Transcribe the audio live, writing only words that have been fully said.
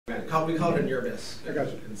We call it a near miss. I got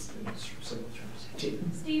you. In simple terms.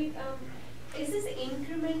 Steve, is this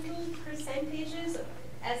incremental percentages?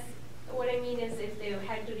 As what I mean is, if they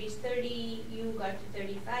had to reach 30, you got to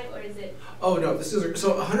 35, or is it? Oh no, this is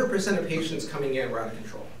so 100% of patients coming in were out of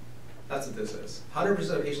control. That's what this is.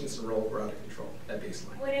 100% of patients enrolled were out of control at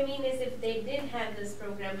baseline. What I mean is, if they did have this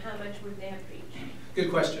program, how much would they have reached? Good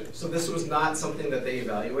question. So this was not something that they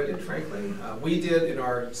evaluated, frankly. We did in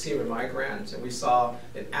our CMMI grant, and we saw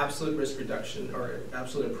an absolute risk reduction or an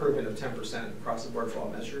absolute improvement of 10% across the board for all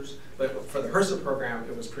measures. But for the HRSA program,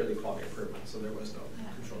 it was purely quality improvement, so there was no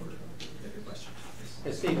control group. Good question.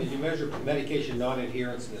 And Steve, did you measure medication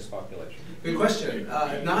non-adherence in this population? Good question.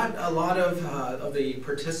 Not a lot of the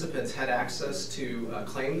participants had access to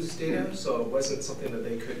claims data, so it wasn't something that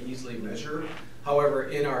they could easily measure. However,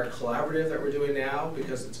 in our collaborative that we're doing now,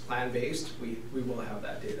 because it's plan-based, we will have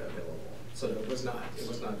that data available. So it was not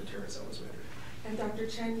adherence that was measured. And Dr.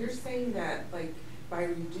 Chen, you're saying that like by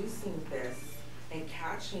reducing this and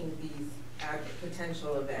catching these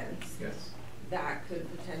potential events, yes, that could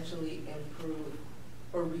potentially improve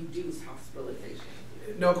or reduce hospitalization?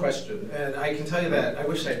 No question. And I can tell you that, I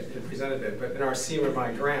wish I had presented it, but in our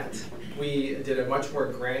CMMI grant, we did a much more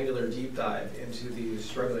granular deep dive into these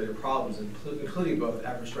drug-related problems, including both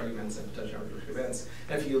adverse drug events and potential adverse events.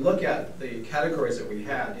 And if you look at the categories that we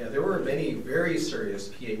had, yeah, there were many very serious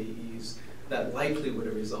PADEs that likely would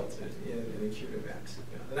have resulted in an acute event.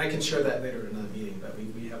 Yeah. And I can share that later in another meeting, but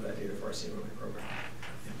we have that data for our CMMI program.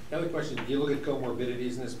 Another question, do you look at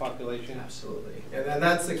comorbidities in this population? Absolutely. And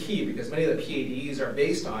that's the key, because many of the PADEs are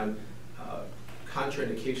based on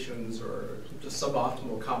contraindications or just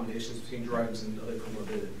suboptimal combinations between drugs and other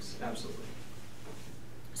comorbidities. Absolutely.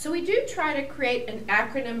 So we do try to create an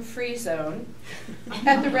acronym-free zone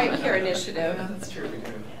at the RightCare initiative. Yeah, that's true.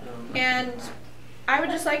 And I would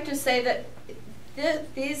just like to say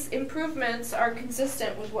that these improvements are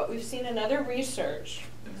consistent with what we've seen in other research,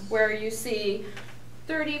 where you see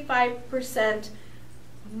 35%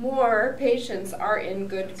 more patients are in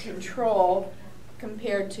good control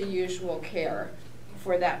compared to usual care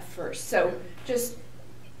for that first. So just,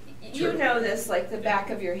 you know this like the back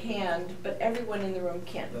of your hand, but everyone in the room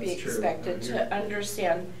can't be expected to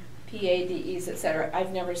understand PADEs, et cetera.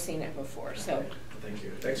 I've never seen it before, so. Thank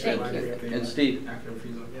you. Thanks for reminding me of the And Steve,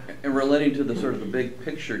 and relating to the sort of the big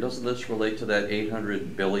picture, doesn't this relate to that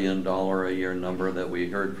 $800 billion a year number that we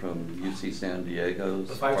heard from UC San Diego's?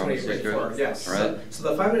 The 528.4, yes. Right. So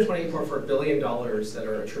the $528.4 billion that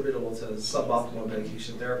are attributable to suboptimal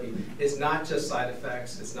medication therapy is not just side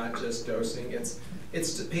effects, it's not just dosing, it's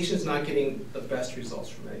patients not getting the best results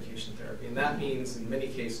from medication therapy. And that means in many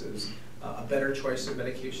cases, a better choice of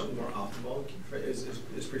medication, more optimal,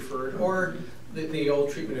 is preferred, or the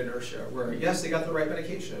old treatment inertia, where yes, they got the right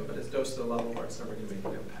medication, but it's dosed to a level where it's never going to make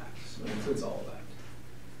an impact. So it includes all of that.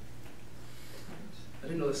 I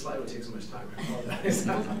didn't know this slide would take so much time. I apologize.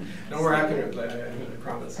 No more acronyms, I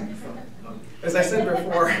promise. As I said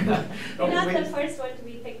before, you're not the first one to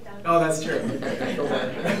be picked on. Oh, that's true.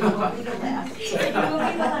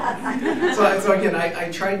 So again, I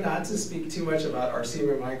tried not to speak too much about our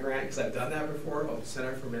CMMI grant because I've done that before. Oh,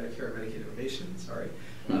 Center for Medicare and Medicaid Innovation. Sorry.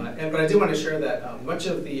 But I do want to share that much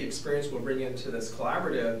of the experience we'll bring into this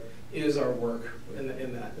collaborative is our work in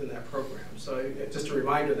that program. So just a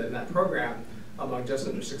reminder that in that program, among just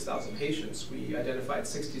under 6,000 patients, we identified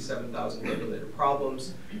 67,000 drug-related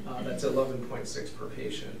problems. That's 11.6 per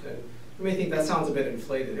patient. And you may think that sounds a bit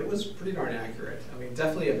inflated. It was pretty darn accurate. I mean,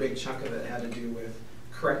 definitely a big chunk of it had to do with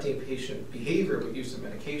correcting patient behavior with use of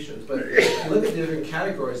medications. But if you look at the different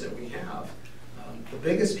categories that we have, the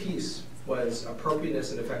biggest piece was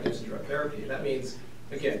appropriateness and effectiveness of drug therapy. That means,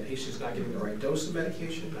 again, patients not getting the right dose of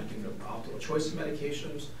medication, not getting the optimal choice of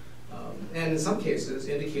medications, and in some cases,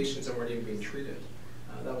 indications that weren't even being treated.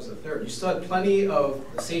 That was the third. You still had plenty of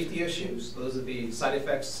safety issues. Those are the side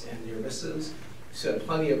effects and near misses. You still had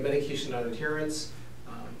plenty of medication non-adherence.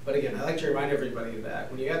 But again, I like to remind everybody that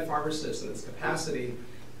when you add pharmacists in this capacity,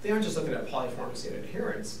 they aren't just looking at polypharmacy and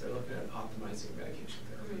adherence, they're looking at optimizing medication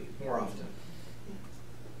therapy more often.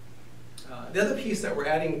 The other piece that we're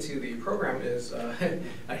adding to the program is,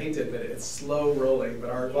 I hate to admit it, it's slow rolling, but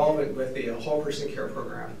our involvement with the whole person care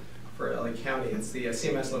program for LA County. It's the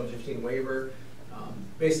CMS level 15 waiver.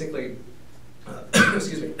 Basically,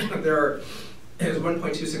 excuse me, there's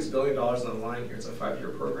 $1.26 billion on the line here. It's a 5-year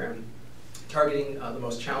program targeting the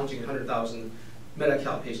most challenging 100,000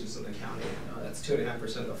 Medi-Cal patients in the county. That's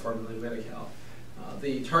 2.5% of the 4 million Medi-Cal.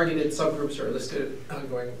 The targeted subgroups are listed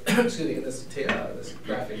going, excuse me, in this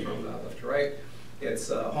graphic from left to right. It's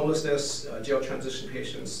homelessness, jail transition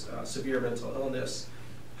patients, severe mental illness,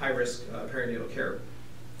 high-risk perinatal care.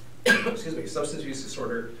 excuse me, substance use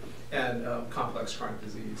disorder, and complex chronic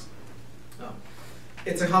disease.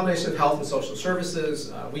 It's a combination of health and social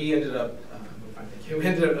services. We ended up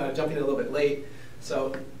jumping in a little bit late,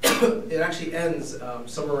 so it actually ends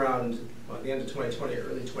somewhere around the end of 2020 or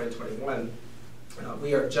early 2021.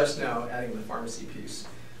 We are just now adding the pharmacy piece.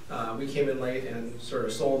 We came in late and sort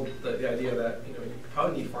of sold the idea that you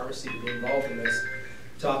probably need pharmacy to be involved in this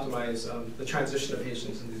to optimize the transition of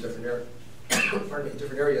patients into different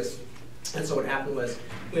areas. And so what happened was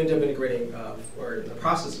we ended up integrating, or in the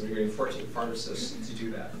process of integrating 14 pharmacists to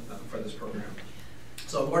do that for this program.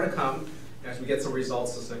 So more to come as we get some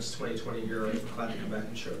results this next 2020 year. I'm glad to come back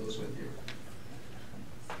and share those with you.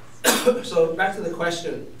 So back to the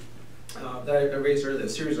question that I raised earlier, the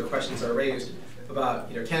series of questions I raised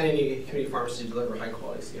about, can any community pharmacy deliver high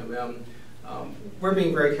quality CMM? We're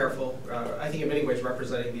being very careful. I think in many ways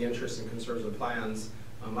representing the interests and concerns of plans.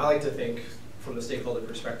 I like to think from the stakeholder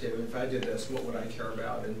perspective, if I did this, what would I care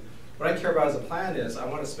about? And what I care about as a plan is I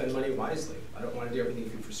want to spend money wisely. I don't want to do everything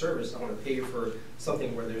fee for service. I want to pay for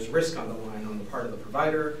something where there's risk on the line on the part of the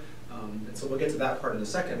provider. And so we'll get to that part in a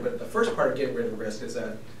second. But the first part of getting rid of risk is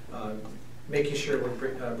that making sure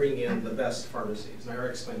we're bringing in the best pharmacies. And I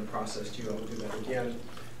already explained the process to you. I will do that again.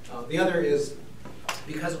 The other is,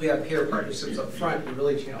 because we have payer partnerships up front, we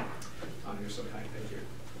really, you're so kind. Thank you.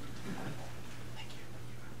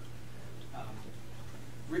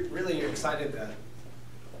 Really excited that,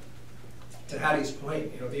 to Hattie's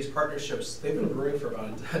point, these partnerships, they've been brewing for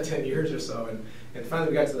about 10 years or so, and finally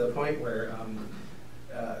we got to the point where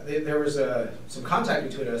there was some contact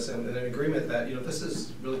between us and an agreement that, this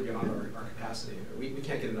is really beyond our capacity. We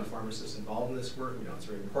can't get enough pharmacists involved in this work. We know it's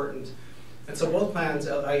very important. And so both plans,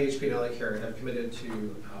 IHP and LA Care, have committed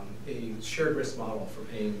to a shared risk model for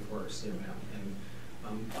paying for CMM.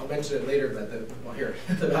 I'll mention it later, but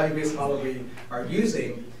the value-based model we are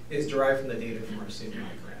using is derived from the data from our CMI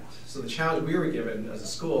grant. So the challenge we were given as a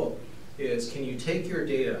school is, can you take your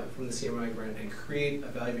data from the CMI grant and create a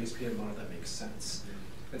value-based payment model that makes sense?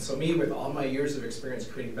 And so me, with all my years of experience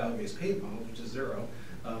creating value-based payment models, which is zero,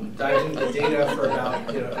 dived into the data for about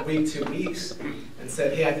a week, 2 weeks, and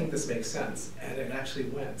said, hey, I think this makes sense. And it actually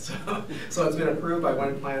went. So it's been approved by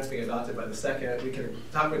one plan, it's being adopted by the second. We can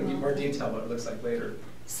talk in more detail what it looks like later.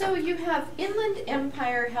 So you have Inland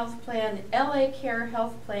Empire Health Plan, LA Care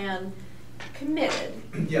Health Plan committed.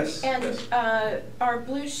 Yes. And yes. Our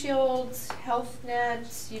Blue Shield,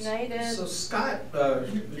 HealthNet, United. So Scott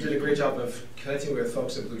did a great job of connecting with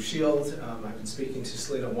folks at Blue Shield. I've been speaking to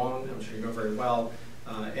Selena Wong, I'm sure you know very well.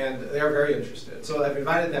 And they are very interested. So I've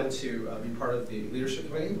invited them to be part of the leadership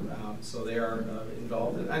committee. So they are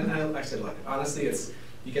involved. And I said, look, honestly,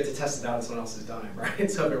 you get to test it out on someone else's dime,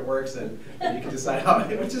 right? So if it works, then you can decide how,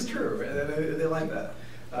 which is true. And they like that.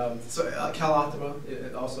 So Cal Optima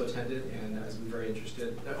also attended and has been very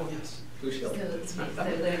interested. Oh yes, Blue Shield. So those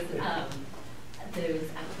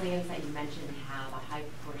plans that you mentioned have a high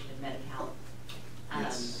proportion of Medi-Cal.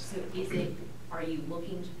 Yes. So are you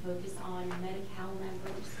looking to focus on Medi-Cal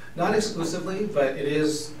members? Not exclusively, but it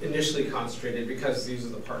is initially concentrated because these are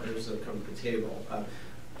the partners that come to the table.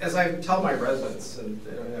 As I tell my residents, and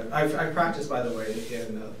I've practiced, by the way,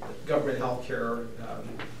 in government healthcare,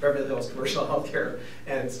 Beverly Hills commercial healthcare,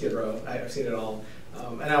 and Skid Row. I've seen it all.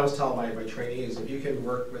 And I always tell my trainees, if you can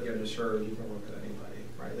work with the underserved, you can work with anybody,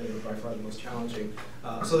 right? They're by far the most challenging.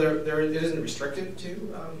 So it isn't restricted to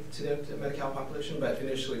the Medi-Cal population, but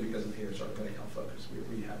initially, because of here, sort of Medi-Cal focus,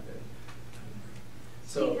 we have been.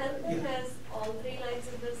 So HealthNet has all 3 lines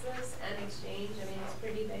of business and exchange. I mean, it's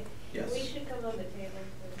pretty big. Yes. We should come on the table.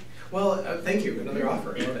 Well, thank you. Another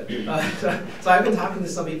offer. I love it. So I've been talking to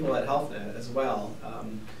some people at HealthNet as well.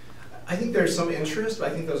 I think there's some interest,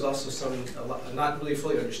 but I think there's also not really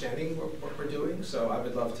fully understanding what we're doing. So I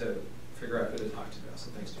would love to figure out who to talk to now.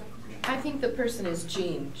 So thanks, Jen. I think the person is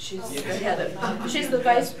Jean. She's the head of. She's the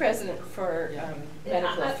vice president for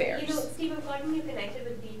medical affairs. Steve, I've gotten you connected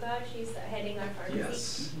with Deepa. She's heading our pharmacy.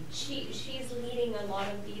 Yes. She's leading a lot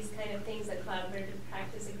of these kind of things, the collaborative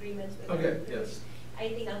practice agreements with Okay. her. Yes. I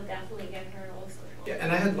think I'll definitely get her also. Yeah,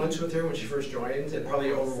 and I had lunch with her when she first joined. It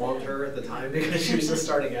probably overwhelmed her at the time because she was just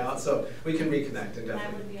starting out. So we can reconnect and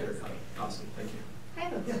definitely get her caught up. Awesome. Thank you.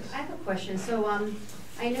 I have a question. So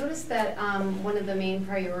I noticed that one of the main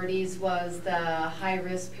priorities was the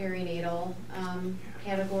high-risk perinatal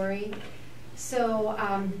category. So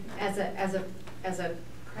as a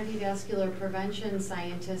cardiovascular prevention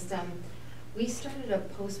scientist, we started a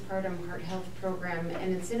postpartum heart health program,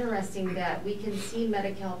 and it's interesting that we can see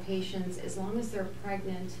Medi-Cal patients as long as they're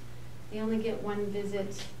pregnant. They only get 1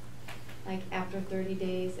 visit like after 30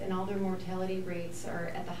 days, and all their mortality rates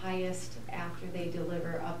are at the highest after they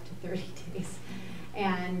deliver up to 30 days.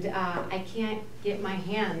 And I can't get my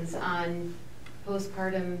hands on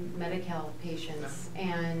postpartum Medi-Cal patients,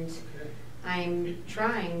 and I'm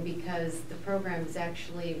trying because the program is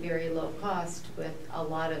actually very low cost with a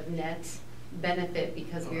lot of net benefit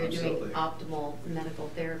because we are doing optimal medical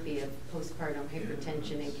therapy of postpartum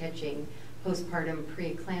hypertension and catching postpartum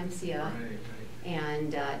preeclampsia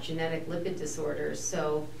and genetic lipid disorders.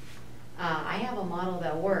 So I have a model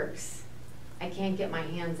that works. I can't get my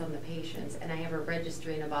hands on the patients, and I have a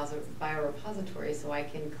registry and a biorepository so I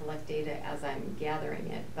can collect data as I'm gathering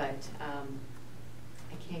it, but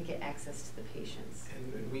I can't get access to the patients.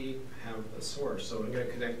 And we have a source, so I'm going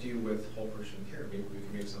to connect you with whole person care. Maybe we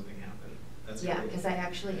can make something happen. That's yeah, because I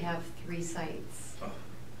actually have 3 sites. Oh.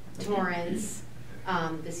 Torrance,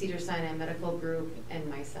 the Cedars-Sinai Medical Group, and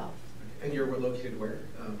myself. And you're located where?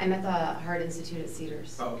 I'm at the Heart Institute at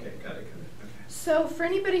Cedars. Oh, okay, got it. Okay. So for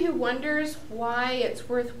anybody who wonders why it's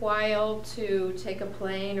worthwhile to take a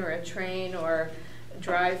plane or a train or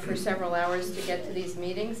drive for several hours to get to these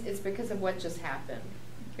meetings, it's because of what just happened.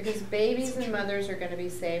 Because babies and mothers are going to be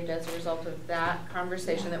saved as a result of that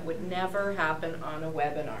conversation that would never happen on a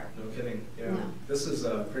webinar. No kidding. Yeah. No. This is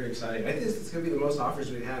pretty exciting. I think it's going to be the most offers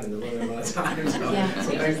we've had in the limited amount of time. So, Yeah.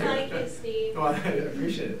 so We thank just you. like it, Steve. Oh, I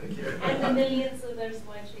appreciate it. Thank you. And the millions of others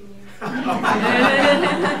watching you.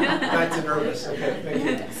 Back to nervous. Okay, thank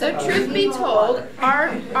you. So truth be told,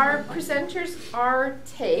 our presenters are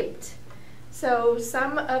taped. So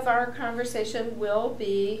some of our conversation will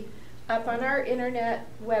be up on our internet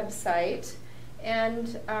website,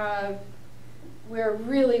 and we're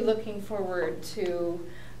really looking forward to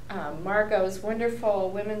Margo's wonderful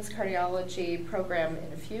women's cardiology program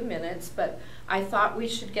in a few minutes, but I thought we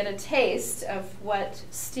should get a taste of what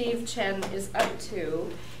Steve Chen is up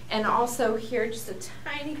to, and also hear just a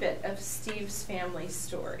tiny bit of Steve's family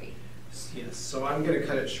story. Yes, so I'm going to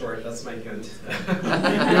cut it short. That's my hint.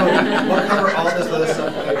 We'll cover all this other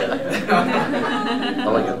stuff later.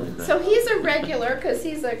 So he's a regular because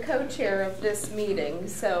he's a co-chair of this meeting.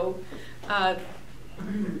 So thank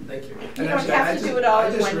you. You don't have to do it all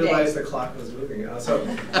in one day. I just realized the clock was moving.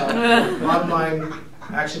 Bottom line,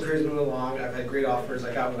 action period is moving along. I've had great offers.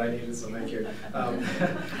 I got what I needed, so thank you.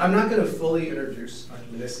 I'm not going to fully introduce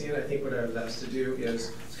Minissian. I think what I was asked to do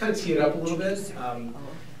is kind of tee it up a little bit.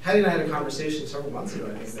 Hattie and I had a conversation several months ago,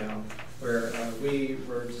 I think now, where we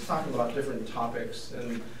were just talking about different topics,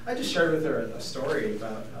 and I just shared with her a story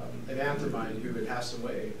about an aunt of mine who had passed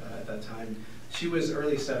away at that time. She was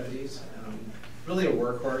early 70s, really a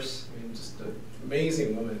workhorse. I mean, just an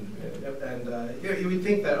amazing woman, and you would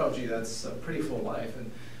think that, oh, gee, that's a pretty full life, and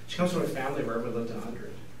she comes from a family where everyone lived to 100,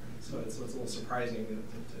 right? So it's a little surprising that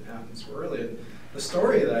it happens so early. And the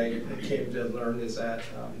story that I came to learn is that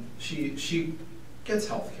she gets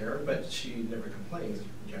health care, but she never complains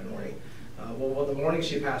generally. Well, the morning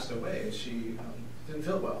she passed away, she didn't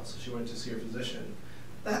feel well, so she went to see her physician.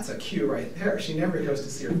 That's a cue right there. She never goes to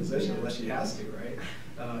see her physician unless she has to, right?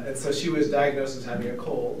 And so she was diagnosed as having a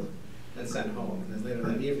cold and sent home. And then later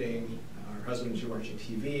that evening, her husband, she was watching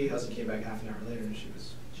TV. Husband came back half an hour later, and she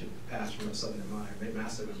passed from a sudden MI, or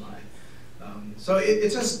massive MI. So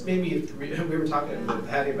it just made me. We were talking with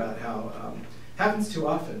Hattie about how happens too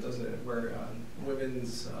often, doesn't it? Where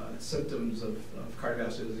women's symptoms of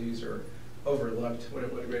cardiovascular disease are overlooked. What a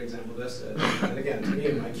great example this is. And again, to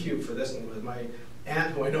me, my cue for this one was my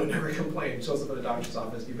aunt, who I know never complained, shows up at a doctor's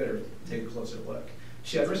office. You better take a closer look.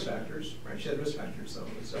 She had risk factors, right? She had risk factors, so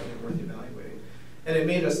it's definitely worth evaluating. And it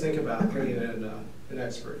made us think about bringing in an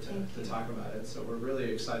expert to talk about it. So we're really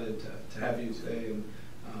excited to have you today, and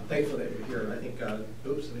thankful that you're here. I think, Dr.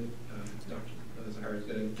 Zahar is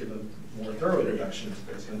going to give a more thorough introduction to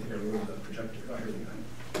this. I think I removed the projector. Oh, here we go.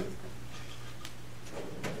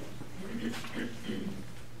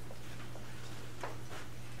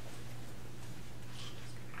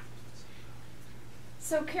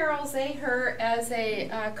 So Carol Zahar, as a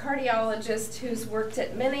cardiologist who's worked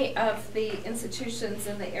at many of the institutions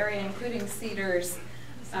in the area, including Cedars,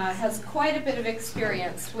 has quite a bit of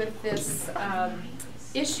experience with this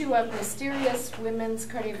issue of mysterious women's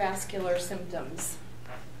cardiovascular symptoms.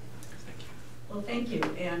 Well, thank you.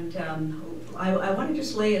 And I want to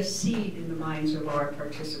just lay a seed in the minds of our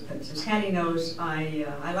participants. As Hattie knows, I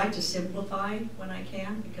like to simplify when I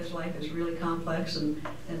can, because life is really complex and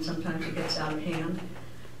sometimes it gets out of hand.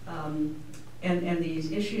 And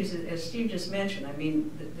these issues, as Steve just mentioned, I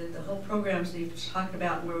mean, the whole programs that you've talked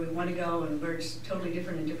about, where we want to go and where it's totally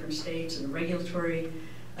different in different states, and regulatory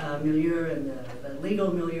milieu and the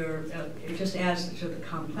legal milieu, it just adds to the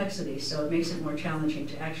complexity, so it makes it more challenging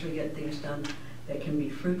to actually get things done that can be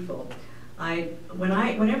fruitful.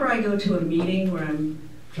 Whenever I go to a meeting where I'm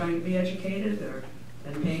trying to be educated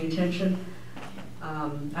and paying attention,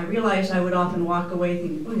 I realize I would often walk away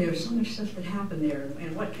thinking, oh, there's so much stuff that happened there,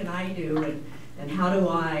 and what can I do, and how do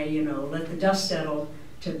I, let the dust settle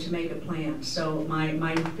to make a plan. So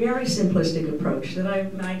my very simplistic approach that I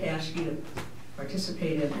might ask you to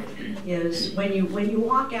participate in is when you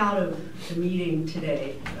walk out of the meeting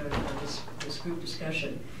today, or this group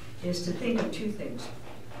discussion, is to think of two things.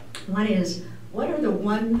 One is, what are the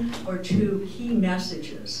 1 or 2 key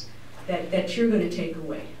messages that you're going to take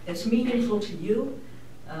away that's meaningful to you,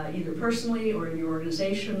 either personally or in your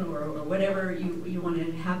organization or whatever you want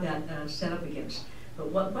to have that set up against. But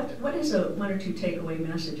what is a 1 or 2 takeaway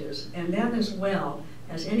messages? And then as well,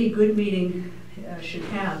 as any good meeting should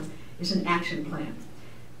have, is an action plan.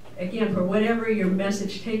 Again, for whatever your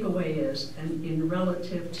message takeaway is, and in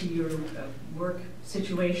relative to your work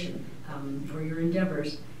situation or your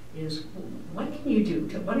endeavors, is what can you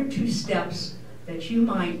do? 1 or 2 steps that you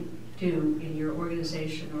might do in your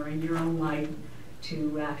organization or in your own life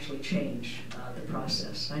to actually change the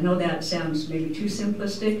process. I know that sounds maybe too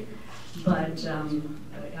simplistic, but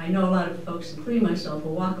I know a lot of folks, including myself,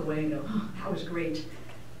 will walk away and go, oh, that was great,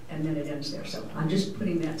 and then it ends there. So I'm just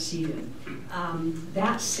putting that seed in.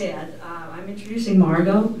 That said, I'm introducing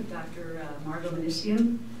Margo, Dr. Margo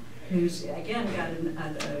Minissian, who's, again, got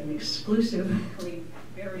an exclusively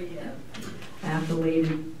very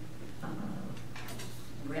accoladed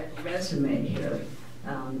resume here.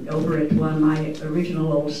 Over at one of my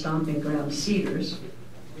original old stomping ground, Cedars,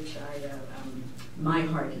 which my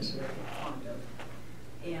heart is very fond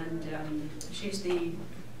of. And she's the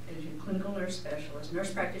clinical nurse specialist,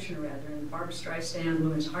 nurse practitioner rather, in the Barbra Streisand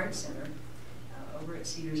Women's Heart Center over at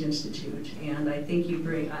Cedars Institute. And I think you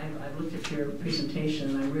bring, I've looked at your presentation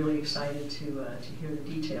and I'm really excited to hear the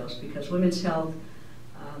details, because women's health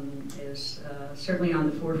is certainly on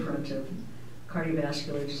the forefront of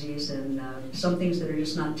cardiovascular disease, and some things that are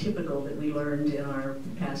just not typical that we learned in our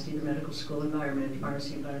past either medical school environment,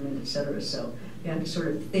 pharmacy environment, et cetera. So you have to sort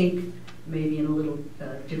of think maybe in a little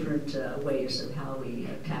different ways of how we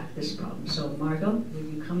attack this problem. So Margo, will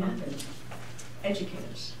you come up and educate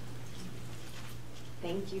us?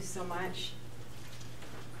 Thank you so much.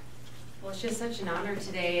 Well, it's just such an honor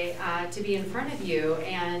today to be in front of you,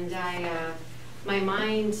 and my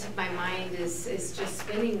mind is just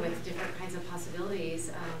spinning with different kinds of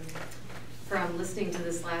possibilities from listening to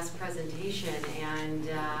this last presentation. And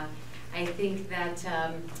I think that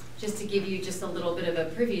just to give you just a little bit of a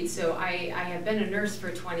preview, so I have been a nurse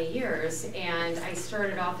for 20 years, and I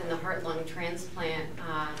started off in the heart-lung transplant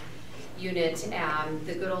unit,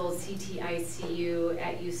 the good old CTICU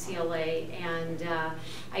at UCLA, and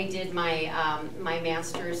I did my my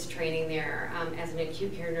master's training there as an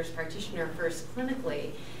acute care nurse practitioner, first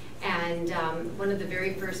clinically. And one of the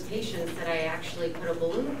very first patients that I actually put a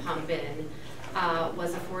balloon pump in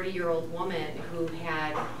was a 40-year-old woman who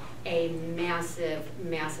had a massive,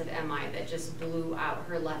 massive MI that just blew out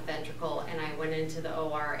her left ventricle, and I went into the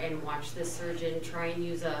OR and watched this surgeon try and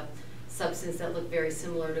use a substance that looked very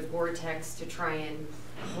similar to Gore-Tex to try and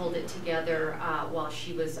hold it together while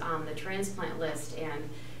she was on the transplant list. And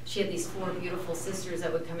she had these 4 beautiful sisters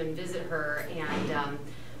that would come and visit her, and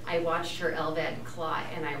I watched her LVAD clot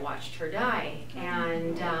and I watched her die.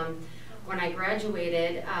 And when I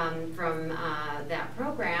graduated from that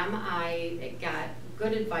program, I got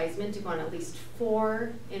good advisement to go on at least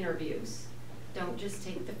 4 interviews. Don't just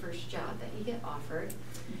take the first job that you get offered.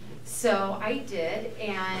 So I did,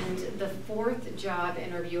 and the 4th job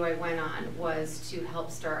interview I went on was to help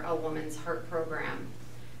start a woman's heart program.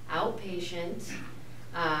 Outpatient,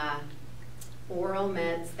 oral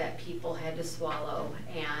meds that people had to swallow,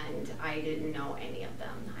 and I didn't know any of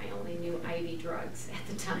them. I only knew IV drugs at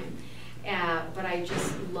the time. But I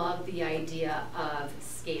just loved the idea of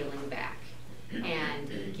scaling back and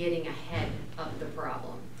getting ahead of the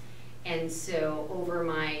problem. And so over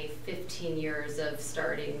my 15 years of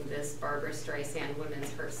starting this Barbra Streisand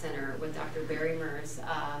Women's Heart Center with Dr. Barry Merz,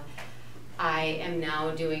 I am now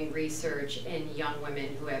doing research in young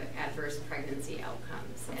women who have adverse pregnancy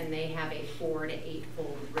outcomes, and they have a 4- to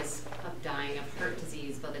 8-fold risk of dying of heart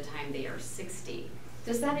disease by the time they are 60.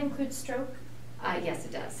 Does that include stroke? Yes,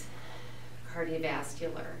 it does.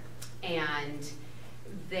 Cardiovascular. And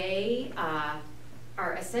they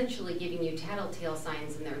are essentially giving you tattletale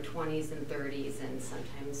signs in their 20s and 30s and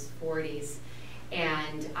sometimes 40s.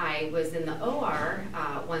 And I was in the OR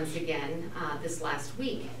once again this last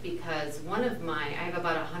week because I have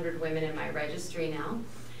about 100 women in my registry now,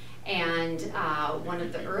 and one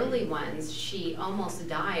of the early ones, she almost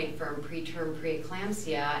died from preterm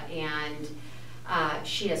preeclampsia, and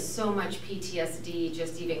she has so much PTSD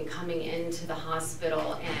just even coming into the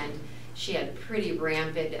hospital, and she had pretty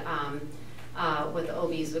rampant what the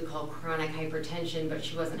OBs would call chronic hypertension, but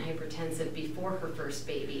she wasn't hypertensive before her first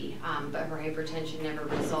baby, but her hypertension never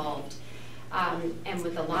resolved. And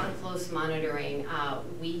with a lot of close monitoring,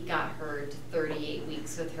 we got her to 38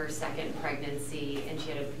 weeks with her second pregnancy, and she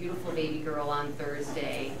had a beautiful baby girl on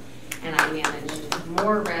Thursday, and I managed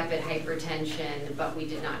more rapid hypertension, but we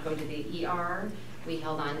did not go to the ER. We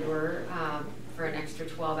held on to her for an extra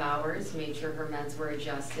 12 hours, made sure her meds were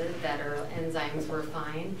adjusted, that her enzymes were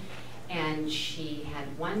fine. And she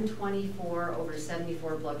had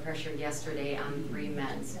 124/74 blood pressure yesterday on 3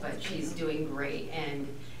 meds, but she's doing great and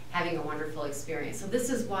having a wonderful experience. So this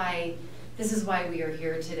is why we are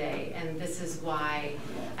here today, and this is why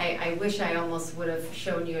I wish I almost would have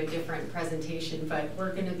shown you a different presentation, but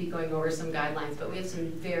we're going to be going over some guidelines, but we have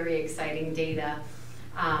some very exciting data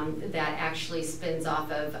that actually spins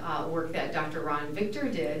off of work that Dr. Ron Victor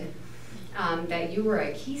did. That you were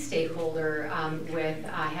a key stakeholder with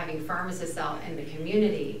having pharmacists out in the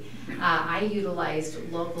community. I utilized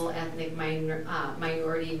local ethnic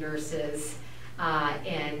minority nurses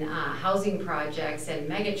in housing projects and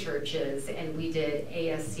mega churches, and we did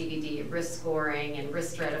ASCVD risk scoring and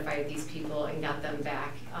risk stratified these people and got them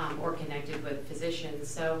back or connected with physicians.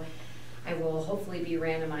 So I will hopefully be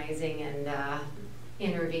randomizing and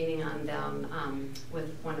intervening on them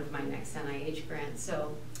with one of my next NIH grants.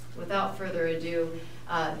 So without further ado,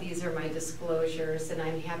 these are my disclosures, and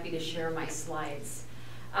I'm happy to share my slides.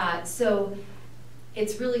 So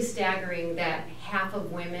it's really staggering that half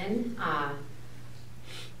of women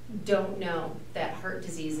don't know that heart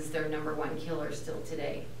disease is their #1 killer still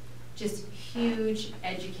today. Just huge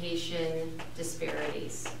education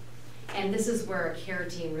disparities. And this is where a care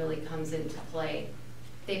team really comes into play.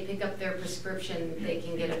 They pick up their prescription, they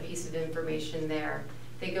can get a piece of information there.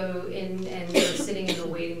 They go in and they're sitting in the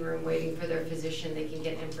waiting room waiting for their physician, they can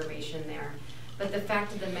get information there. But the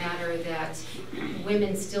fact of the matter that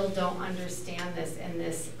women still don't understand this, and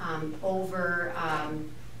this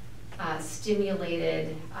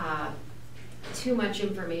stimulated, too much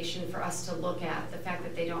information for us to look at, the fact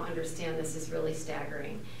that they don't understand this is really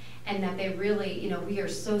staggering. And that they really, we are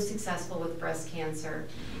so successful with breast cancer,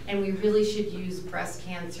 and we really should use breast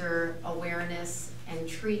cancer awareness and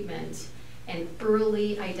treatment and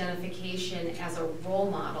early identification as a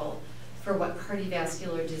role model for what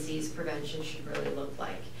cardiovascular disease prevention should really look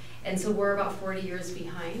like. And so we're about 40 years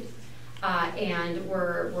behind, and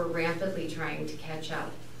we're rapidly trying to catch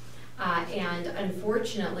up. And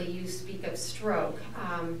unfortunately, you speak of stroke.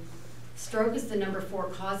 Stroke is the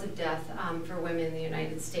 #4 cause of death for women in the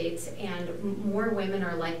United States, and more women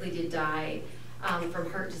are likely to die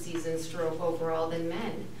from heart disease and stroke overall than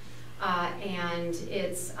men. And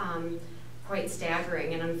it's quite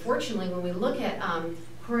staggering. And unfortunately, when we look at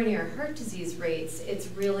coronary heart disease rates, it's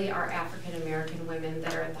really our African American women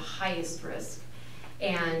that are at the highest risk.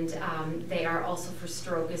 And they are also for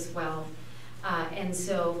stroke as well. And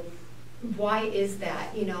so why is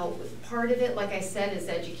that? Part of it, like I said, is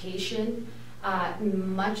education.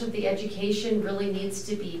 Much of the education really needs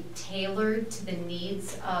to be tailored to the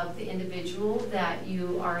needs of the individual that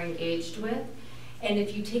you are engaged with. And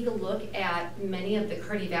if you take a look at many of the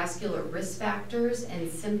cardiovascular risk factors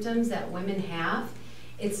and symptoms that women have,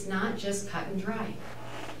 it's not just cut and dry.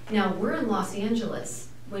 Now, we're in Los Angeles.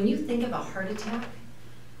 When you think of a heart attack,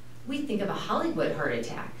 we think of a Hollywood heart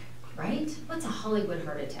attack, right? What's a Hollywood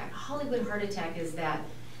heart attack? A Hollywood heart attack is that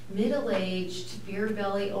middle-aged, beer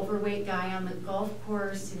belly, overweight guy on the golf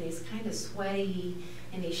course, and he's kind of sweaty,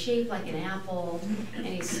 and he's shaped like an apple, and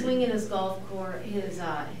he's swinging his golf club,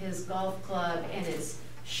 and his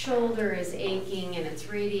shoulder is aching, and it's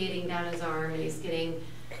radiating down his arm, and he's getting,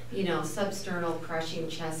 substernal crushing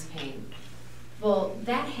chest pain. Well,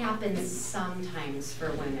 that happens sometimes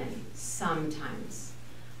for women, sometimes.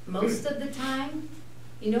 Most of the time,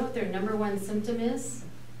 you know what their #1 symptom is?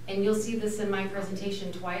 And you'll see this in my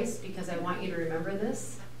presentation twice because I want you to remember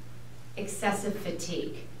this. Excessive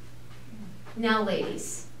fatigue. Now,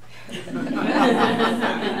 ladies. That's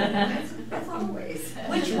always.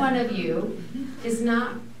 Which one of you is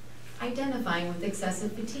not identifying with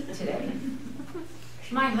excessive fatigue today?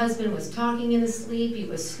 My husband was talking in his sleep, he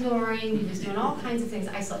was snoring, he was doing all kinds of things.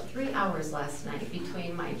 I slept 3 hours last night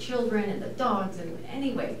between my children and the dogs, and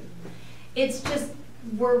anyway, it's just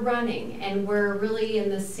we're running, and we're really in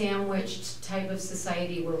the sandwiched type of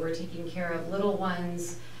society where we're taking care of little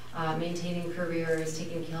ones, maintaining careers,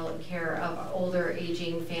 taking care of older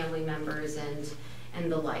aging family members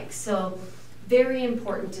and the like. So very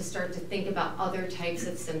important to start to think about other types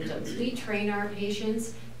of symptoms. We train our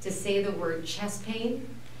patients to say the word chest pain,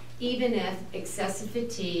 even if excessive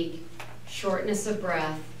fatigue, shortness of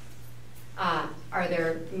breath are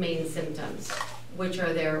their main symptoms, which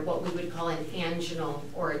are their what we would call an anginal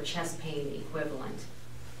or a chest pain equivalent.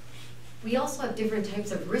 We also have different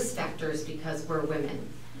types of risk factors because we're women.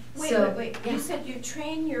 Wait. Yeah. You said you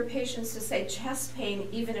train your patients to say chest pain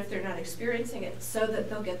even if they're not experiencing it so that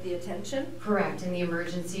they'll get the attention? Correct, in the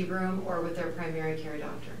emergency room or with their primary care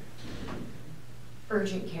doctor.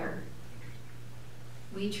 Urgent care.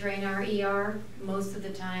 We train our ER. Most of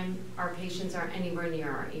the time, our patients aren't anywhere near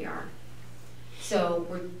our ER. So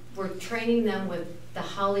we're training them with the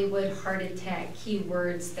Hollywood heart attack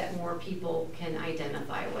keywords that more people can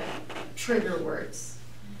identify with, trigger words,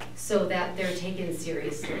 so that they're taken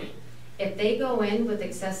seriously. If they go in with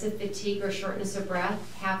excessive fatigue or shortness of breath,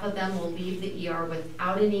 half of them will leave the ER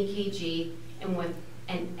without an EKG and with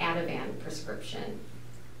an Ativan prescription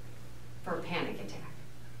for a panic attack.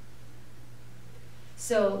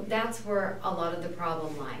 So that's where a lot of the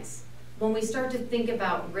problem lies. When we start to think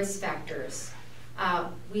about risk factors,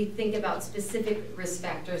 we think about specific risk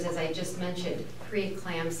factors, as I just mentioned,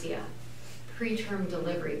 preeclampsia, preterm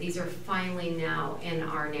delivery. These are finally now in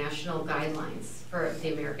our national guidelines for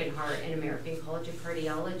the American Heart and American College of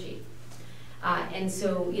Cardiology. And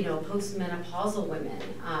so, you know, postmenopausal women,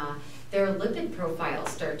 their lipid profiles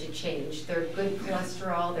start to change. Their good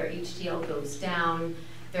cholesterol, their HDL goes down,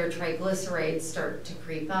 their triglycerides start to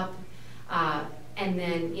creep up. And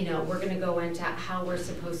then, you know, we're going to go into how we're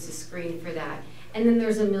supposed to screen for that. And then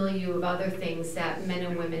there's a milieu of other things that men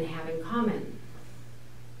and women have in common.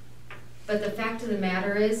 But the fact of the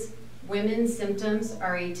matter is, women's symptoms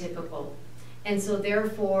are atypical. And so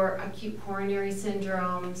therefore, acute coronary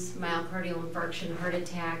syndromes, myocardial infarction, heart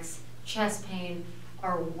attacks, chest pain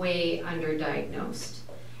are way underdiagnosed.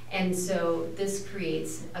 And so this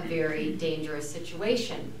creates a very dangerous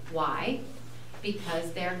situation. Why?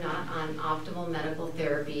 Because they're not on optimal medical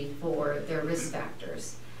therapy for their risk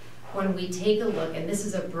factors. When we take a look, and this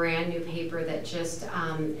is a brand new paper that just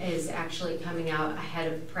is actually coming out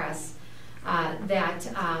ahead of press, that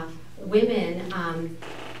women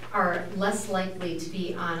are less likely to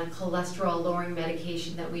be on a cholesterol-lowering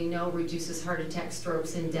medication that we know reduces heart attack,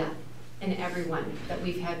 strokes, and death in everyone that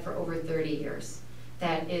we've had for over 30 years.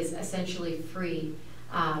 That is essentially free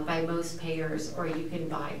by most payers, or you can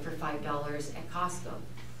buy for $5 at Costco.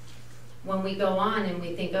 When we go on and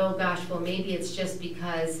we think, oh gosh, well maybe it's just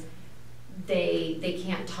because they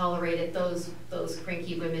can't tolerate it, those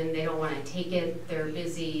cranky women, they don't want to take it, they're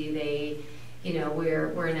busy, they, you know,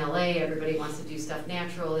 we're in LA, everybody wants to do stuff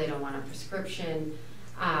natural, they don't want a prescription.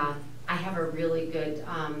 I have a really good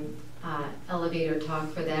elevator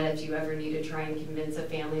talk for that if you ever need to try and convince a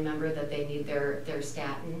family member that they need their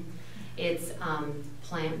statin. It's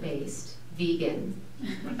plant-based, vegan,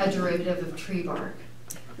 a derivative of tree bark.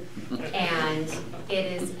 And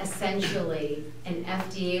it is essentially an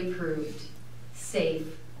FDA-approved,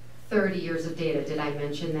 safe, 30 years of data, did I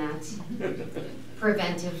mention that?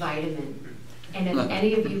 Preventive vitamin. And if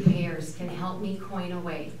any of you payers can help me coin a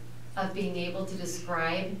way of being able to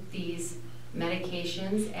describe these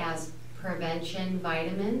medications as prevention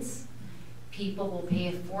vitamins, people will pay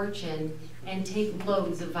a fortune and take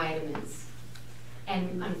loads of vitamins.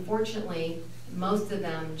 And unfortunately, most of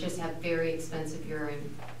them just have very expensive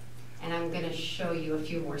urine. And I'm going to show you a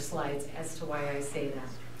few more slides as to why I say that.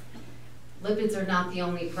 Lipids are not the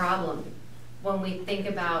only problem. When we think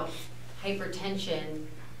about hypertension,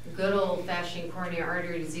 good old-fashioned coronary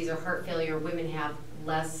artery disease or heart failure, women have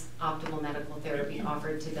less optimal medical therapy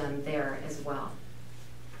offered to them there as well.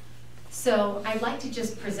 So I'd like to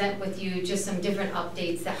just present with you just some different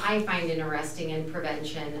updates that I find interesting in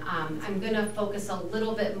prevention. I'm going to focus a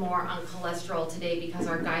little bit more on cholesterol today because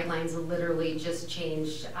our guidelines literally just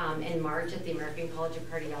changed in March at the American College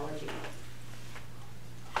of Cardiology.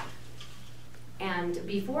 And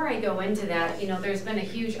before I go into that, you know, there's been a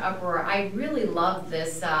huge uproar. I really love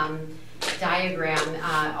this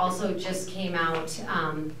diagram. Also just came out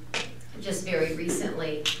just very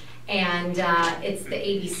recently. And it's the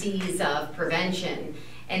ABCs of prevention.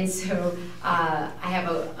 And so I have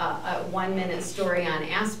a 1-minute story on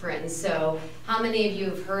aspirin. So how many of you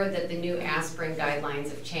have heard that the new aspirin guidelines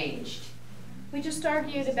have changed? We just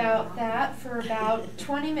argued about that for about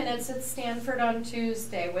 20 minutes at Stanford on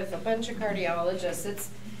Tuesday with a bunch of cardiologists. It's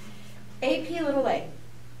AP little a.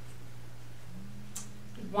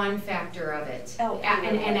 one factor of it. Oh,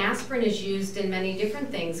 And aspirin is used in many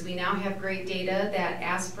different things. We now have great data that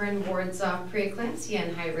aspirin wards off preeclampsia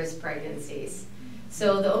in high-risk pregnancies.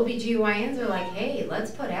 So the OBGYNs are like, hey,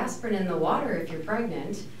 let's put aspirin in the water if you're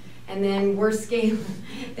pregnant. And then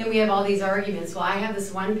then we have all these arguments. Well, I have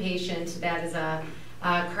this one patient that is a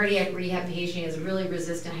cardiac rehab patient, is really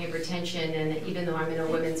resistant hypertension, and even though I'm in a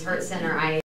women's heart center,